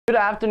Good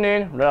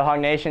afternoon, Red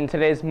Hawk Nation.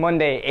 Today is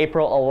Monday,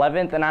 April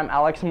 11th, and I'm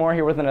Alex Moore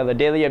here with another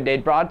daily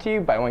update brought to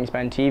you by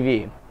Wingspan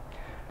TV.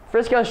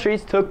 Frisco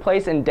Streets took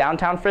place in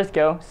downtown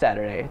Frisco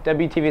Saturday.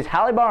 WTV's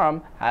Hallie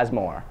Barham has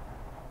more.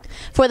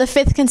 For the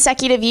fifth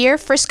consecutive year,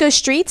 Frisco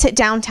Streets hit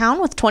downtown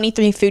with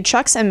 23 food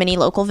trucks and many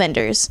local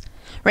vendors.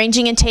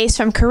 Ranging in taste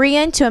from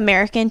Korean to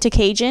American to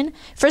Cajun,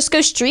 Frisco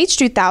Streets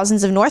drew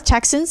thousands of North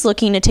Texans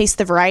looking to taste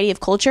the variety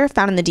of culture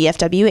found in the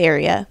DFW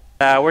area.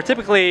 We're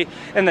typically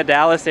in the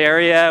Dallas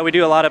area. We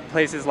do a lot of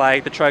places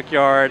like the Truck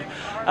Yard,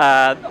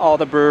 all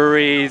the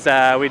breweries.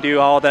 We do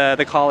all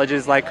the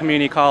colleges like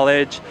Community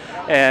College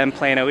and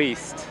Plano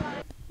East.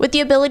 With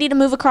the ability to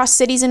move across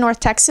cities in North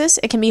Texas,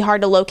 it can be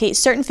hard to locate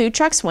certain food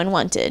trucks when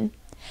wanted.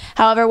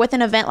 However, with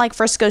an event like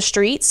Frisco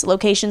Streets,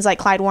 locations like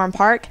Clyde Warren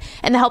Park,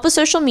 and the help of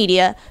social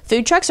media,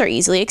 food trucks are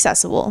easily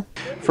accessible.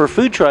 For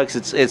food trucks,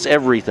 it's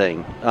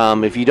everything.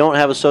 If you don't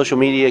have a social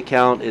media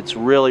account, it's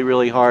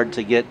really hard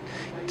to get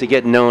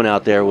known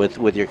out there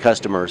with your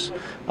customers.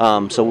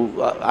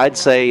 So I'd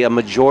say a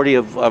majority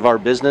of our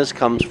business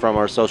comes from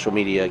our social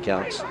media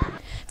accounts.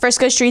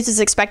 Frisco Streets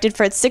is expected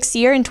for its sixth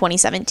year in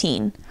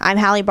 2017. I'm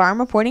Hallie Barham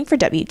reporting for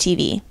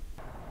WTV.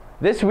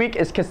 This week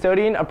is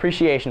Custodian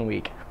Appreciation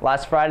Week.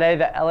 Last Friday,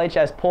 the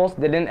LHS Pulse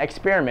did an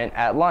experiment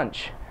at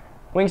lunch.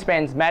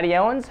 Wingspan's Maddie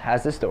Owens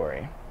has the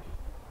story.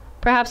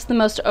 Perhaps the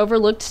most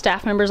overlooked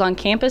staff members on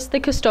campus, the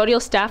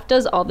custodial staff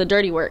does all the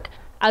dirty work.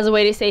 As a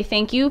way to say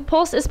thank you,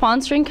 Pulse is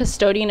sponsoring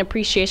Custodian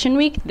Appreciation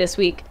Week this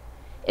week.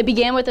 It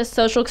began with a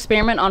social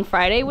experiment on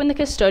Friday when the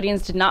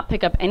custodians did not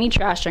pick up any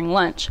trash during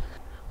lunch.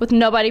 With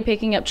nobody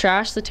picking up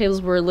trash, the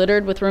tables were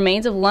littered with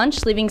remains of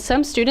lunch, leaving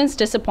some students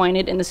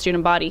disappointed in the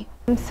student body.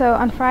 So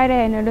on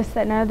Friday I noticed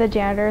that none of the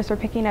janitors were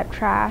picking up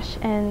trash,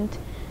 and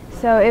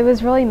so it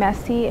was really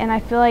messy, and I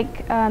feel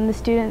like the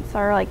students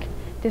are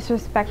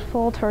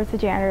disrespectful towards the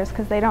janitors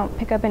because they don't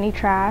pick up any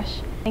trash.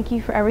 Thank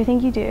you for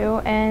everything you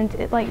do, and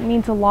it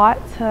means a lot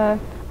to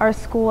our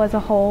school as a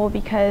whole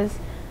because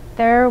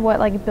they're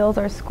what builds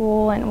our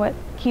school and what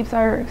keeps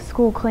our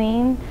school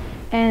clean.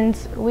 And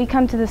we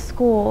come to the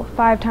school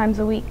 5 times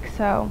a week,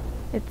 so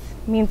it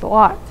means a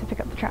lot to pick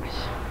up the trash.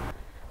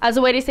 As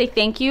a way to say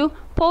thank you,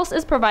 Pulse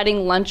is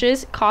providing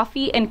lunches,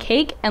 coffee, and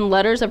cake, and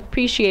letters of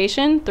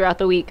appreciation throughout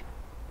the week.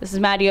 This is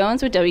Maddie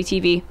Owens with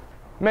WTV.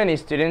 Many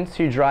students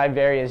who drive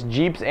various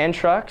Jeeps and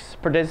trucks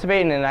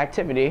participate in an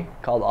activity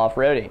called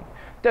off-roading.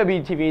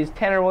 WTV's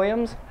Tanner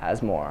Williams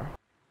has more.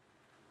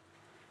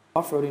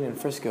 Off-roading in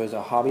Frisco is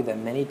a hobby that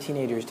many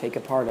teenagers take a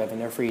part of in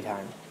their free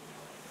time.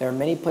 There are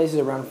many places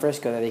around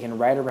Frisco that they can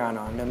ride around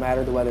on no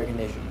matter the weather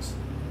conditions.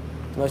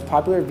 The most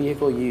popular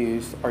vehicle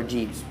used are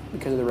Jeeps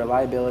because of the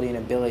reliability and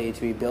ability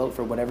to be built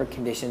for whatever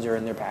conditions are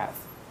in their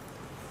path.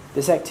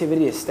 This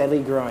activity is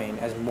steadily growing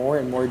as more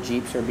and more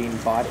Jeeps are being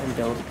bought and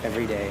built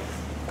every day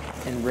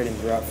and ridden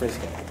throughout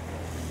Frisco.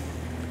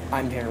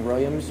 I'm Tanner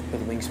Williams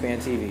with Wingspan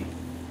TV.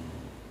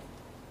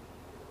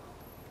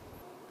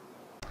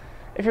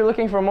 If you're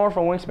looking for more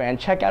from Wingspan,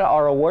 check out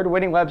our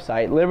award-winning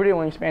website,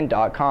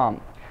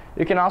 libertywingspan.com.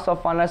 You can also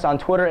find us on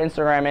Twitter,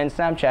 Instagram, and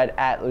Snapchat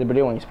at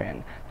Liberty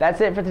Wingspan. That's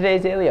it for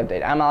today's Daily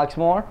Update. I'm Alex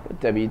Moore with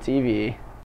WTV.